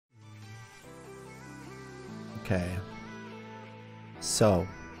Okay. So,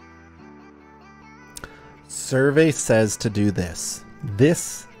 survey says to do this.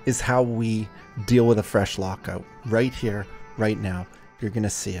 This is how we deal with a fresh lockout. Right here, right now. You're going to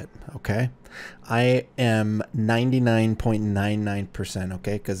see it, okay? I am 99.99%,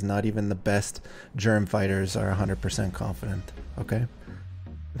 okay? Because not even the best germ fighters are 100% confident, okay?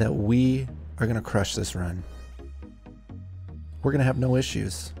 That we are going to crush this run. We're going to have no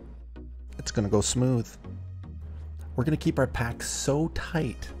issues. It's going to go smooth. We're going to keep our pack so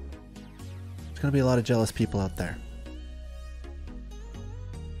tight. There's going to be a lot of jealous people out there.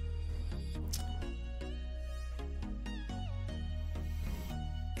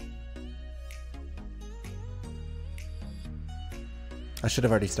 I should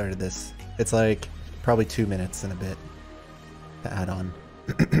have already started this. It's like probably 2 minutes and a bit to add on.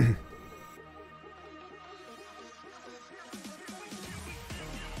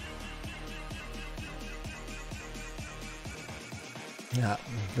 Yeah,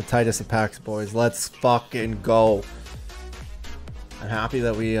 the tightest of packs, boys. Let's fucking go. I'm happy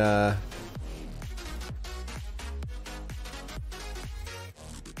that we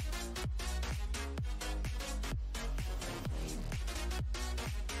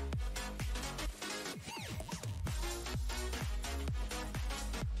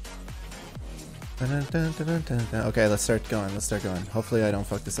okay, let's start going. Let's start going. Hopefully I don't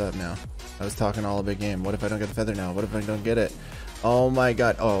fuck this up now. I was talking all a big game. What if I don't get the feather now? What if I don't get it? Oh my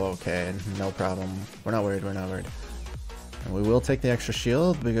god. Oh, okay. No problem. We're not worried. We're not worried. And we will take the extra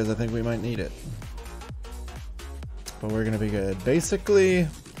shield because I think we might need it. But we're going to be good. Basically,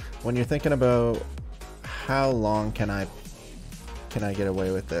 when you're thinking about how long can I get away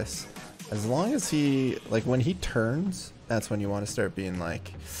with this? As long as he, like when he turns, that's when you want to start being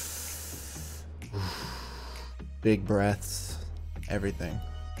like big breaths, everything.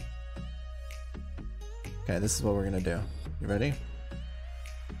 Okay, this is what we're going to do. You ready?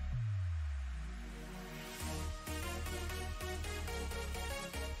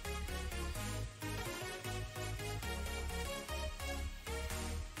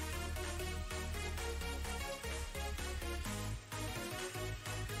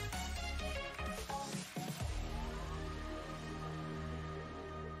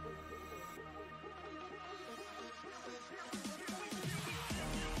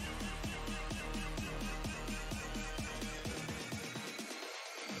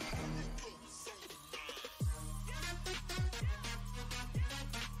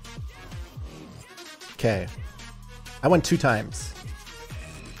 Okay, I went 2 times.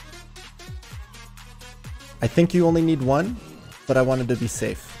 I think you only need 1, but I wanted to be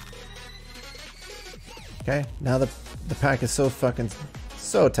safe. Okay, now the pack is so fucking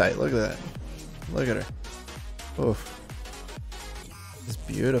so tight. Look at that. Look at her. Oof. It's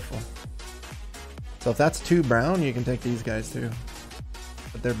beautiful. So if that's 2 brown, you can take these guys too.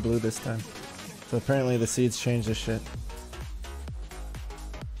 But they're blue this time. So apparently the seeds changed this shit.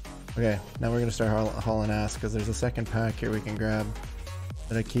 Okay, now we're gonna start hauling ass because there's a second pack here we can grab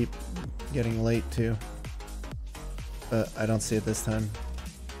that I keep getting late to, but I don't see it this time.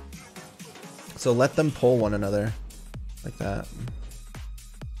 So let them pull one another like that.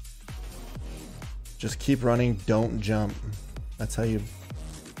 Just keep running, don't jump. That's how you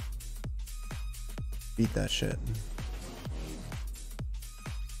beat that shit.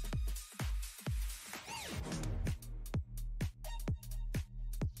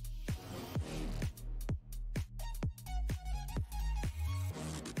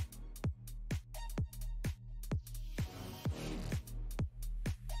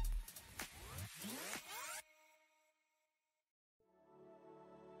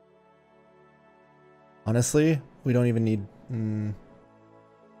 Honestly, we don't even need...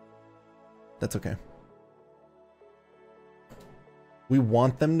 That's okay. We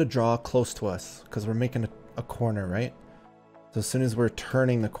want them to draw close to us because we're making a corner, right? So as soon as we're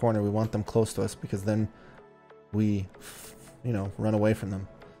turning the corner, we want them close to us because then we, you know, run away from them.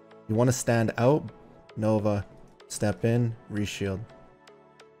 You want to stand out, Nova, step in, reshield.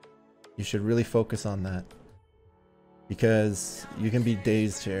 You should really focus on that because you can be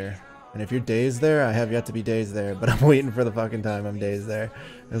dazed here. And if you're dazed there, I have yet to be dazed there, but I'm waiting for the fucking time I'm dazed there.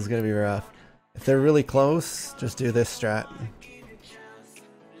 This is gonna be rough. If they're really close, just do this strat.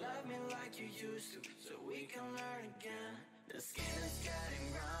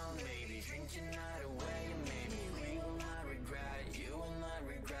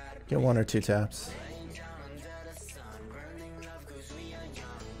 Get 1 or 2 taps.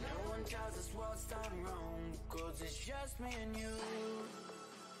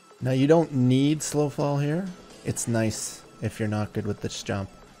 Now you don't need slow fall here. It's nice if you're not good with this jump.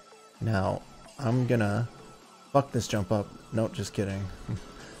 Now I'm gonna Fuck this jump up. Nope, just kidding.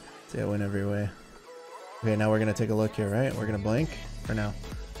 See, I win every way. Okay, now we're gonna take a look here, right? We're gonna blink for now.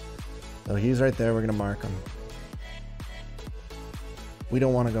 So he's right there, we're gonna mark him. We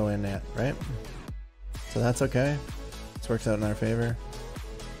don't want to go in yet, right? So that's okay. This works out in our favor.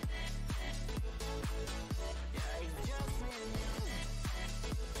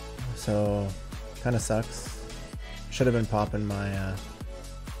 So, kind of sucks. Should have been popping my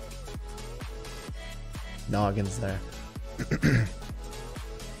noggins there.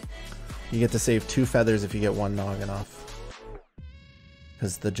 You get to save 2 feathers if you get 1 noggin off.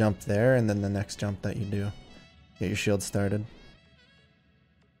 Because the jump there and then the next jump that you do. Get your shield started.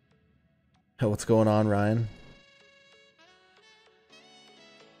 Hey, what's going on, Ryan?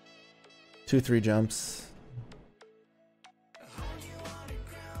 2-3 jumps.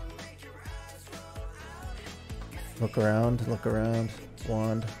 Look around,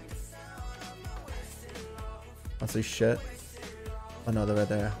 wand. I see shit. Oh no, they're right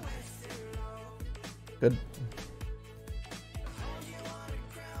there. Good.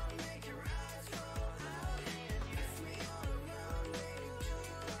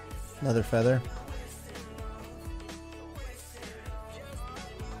 Another feather.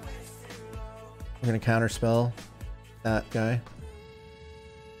 We're gonna counterspell that guy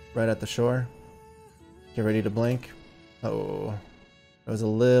right at the shore. Get ready to blink. Oh, I was a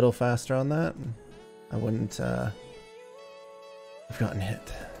little faster on that. I wouldn't have gotten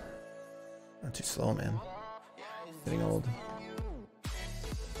hit. Not too slow, man. Getting old.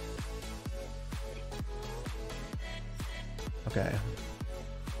 Okay.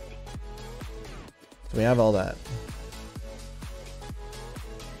 So we have all that.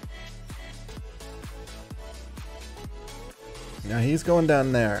 Now he's going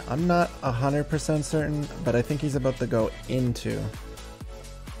down there. I'm not 100% certain, but I think he's about to go into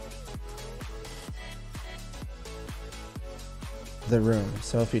the room.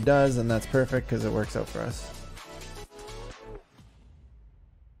 So if he does, then that's perfect because it works out for us.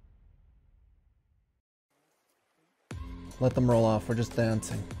 Let them roll off. We're just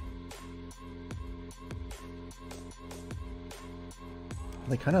dancing.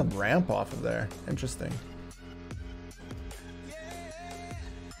 They kind of ramp off of there. Interesting.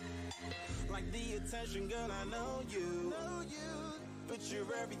 Girl, I know you, but you're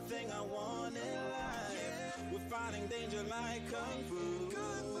everything I want in life. We're fighting danger like kung fu.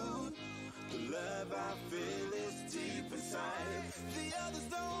 The love I feel is deep inside. The others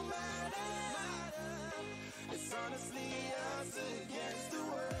don't matter. It's honestly us against the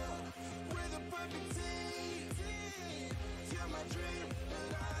world. We're the perfect team. You're my dream,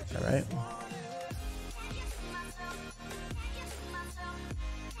 but I just all right.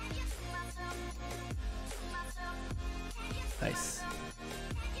 Nice.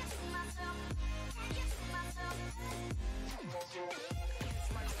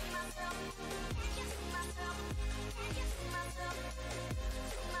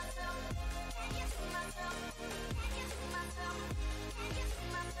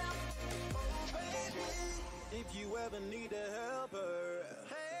 If you ever need a helper,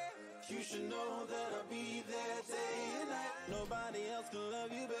 you should know that I'll be there day and night. Nobody else can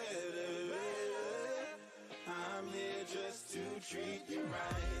love you better. I'm here just to treat you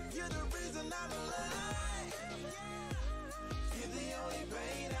right. You're the reason I'm alive. You're the only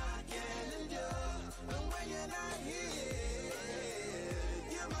pain I can endure. And when you're not here,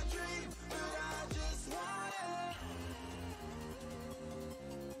 you're my dream, but I just wanna.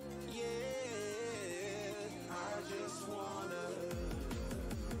 Yeah, I just wanna.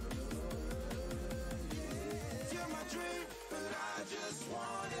 You're my dream, but I just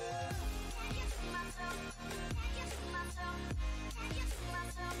wanna.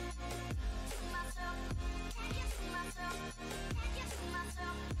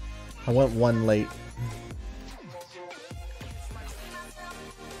 I went 1 late.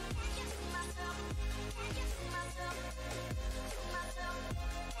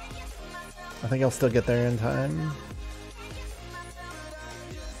 I think I'll still get there in time.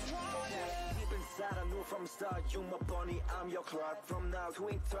 You my bunny, I'm your Croc. From now to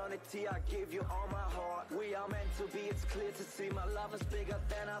eternity, I give you all my heart. We are meant to be, it's clear to see. My love is bigger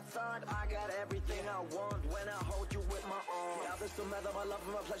than I thought. I got everything I want when I hold you with my arm. The others don't matter, my love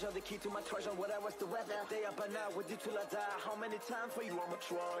and my pleasure, the key to my treasure. Whatever's the weather, day up and out with you till I die. How many times for you I'ma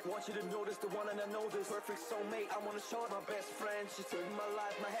try? Want you to notice the one and I know this perfect soulmate. I wanna show it my best friend. She saved my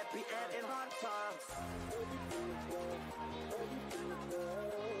life, my happy end in hard times.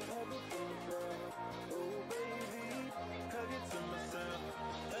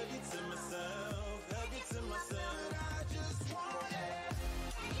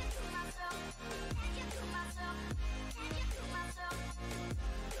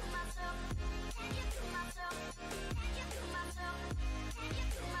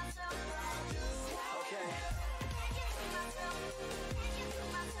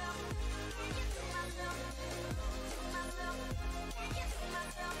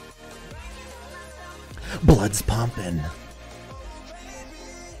 Blood's pumping.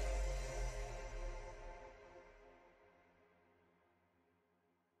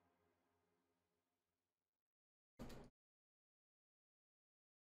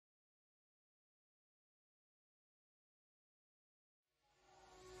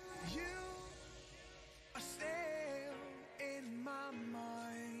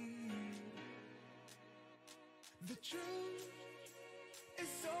 The truth is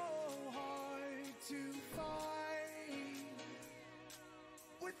so hard to find.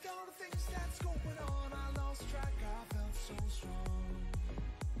 With all the things that's going on, I lost track, I felt so strong.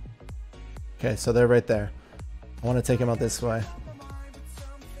 Okay, so they're right there. I want to take him out this way.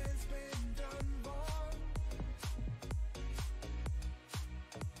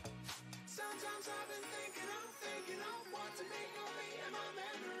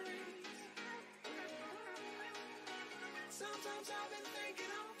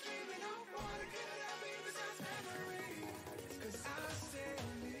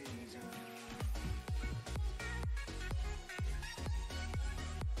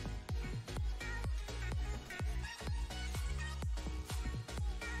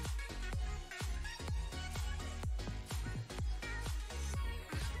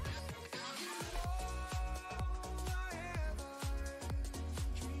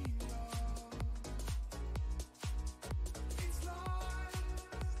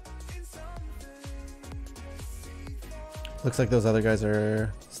 Looks like those other guys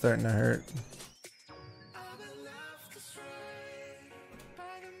are starting to hurt.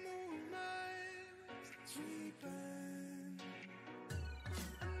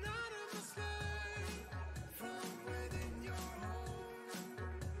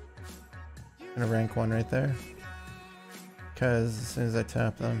 I'm gonna rank one right there. Because as soon as I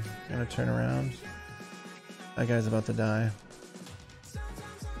tap them, I'm gonna turn around. That guy's about to die.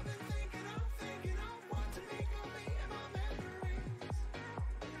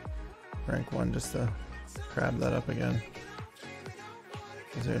 Rank one just to crab that up again.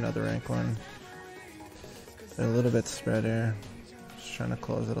 Is there another rank one? They're a little bit spread here. Just trying to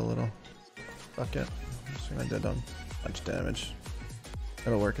close it a little. Fuck it. I'm just gonna do a bunch of damage.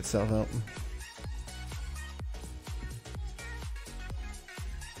 It'll work itself out.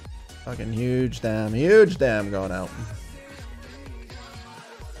 Fucking huge damn going out.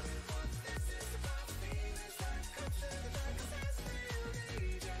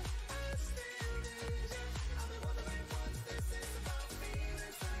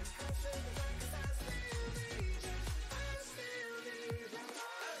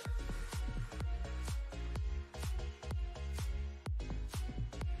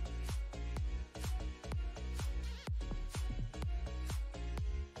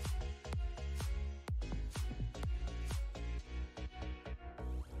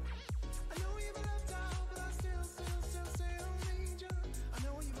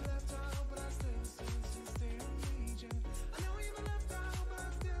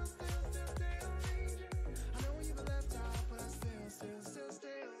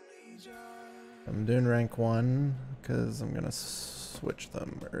 I'm doing rank one because I'm gonna switch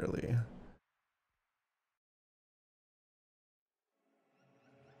them early.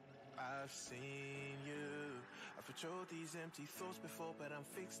 I've seen you. I've patrolled these empty thoughts before, but I'm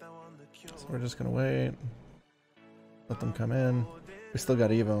fixed now on the cure. So we're just gonna wait. Let them come in. We still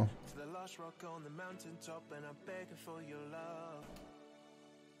got Evo. To the last rock on the mountaintop, and I'm begging for your love.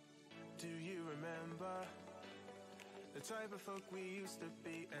 Do you remember the type of folk we used to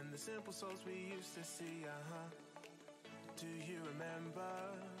be and the simple souls we used to see? Do you remember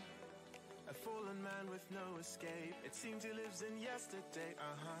a fallen man with no escape? It seems he lives in yesterday.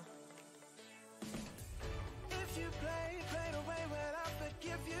 If you played away, well, I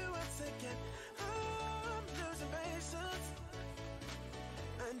forgive you once again. I'm losing patience,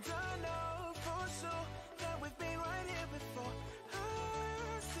 and I know for sure that we've been right here before.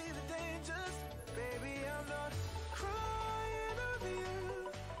 I see the dangers, baby, I'm not crying over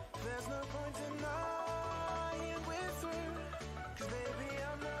you. There's no point denying we're through, 'cause baby,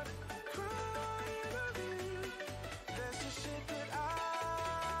 I'm not crying over you. There's just shit that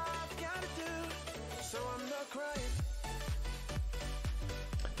I've gotta do, so I'm not crying.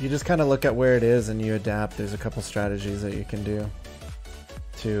 You just kind of look at where it is and you adapt. There's a couple strategies that you can do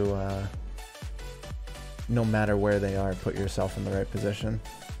to, no matter where they are, put yourself in the right position.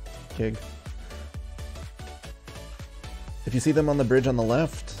 Kig. If you see them on the bridge on the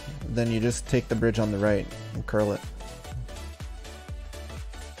left, then you just take the bridge on the right and curl it.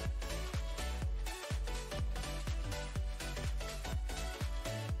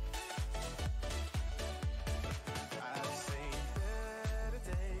 I've seen better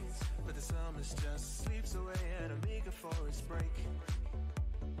days, but the summer's just sleeps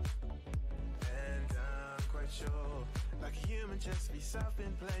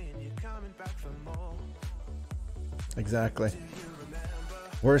Exactly.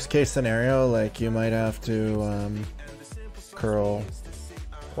 Worst case scenario, like you might have to curl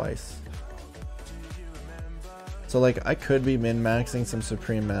twice. So like I could be min-maxing some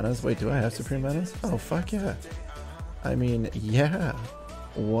supreme manas. Wait, do I have supreme manas? Oh fuck yeah. I mean, yeah.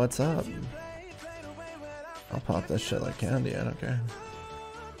 What's up? I'll pop this shit like candy, I don't care.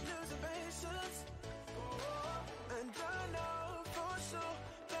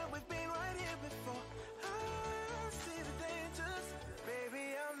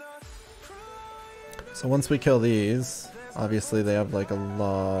 So once we kill these, obviously they have like a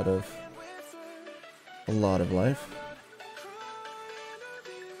lot of life.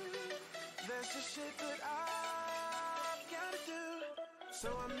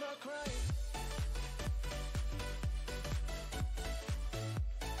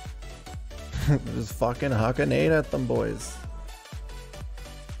 Just fucking huck a nade at them, boys.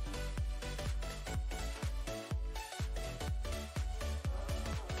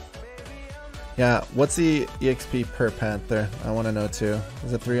 Yeah, what's the EXP per Panther? I want to know too.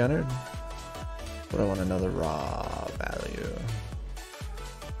 Is it 300? But I want to know the raw value.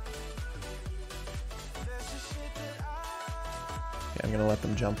 Okay, I'm gonna let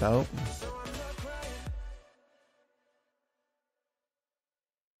them jump out.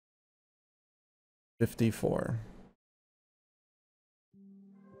 $54.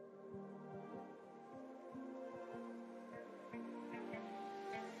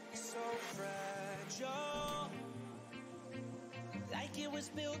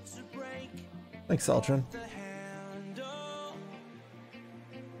 Thanks, Saltron.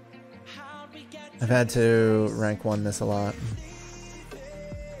 I've had to rank 1 this a lot.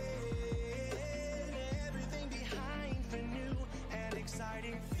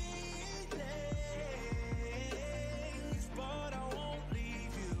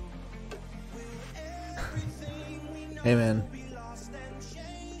 Hey man.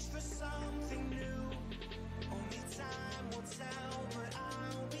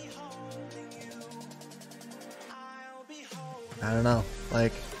 I don't know,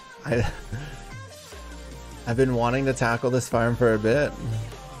 like, I've been wanting to tackle this farm for a bit.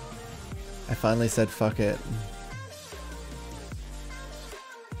 I finally said fuck it.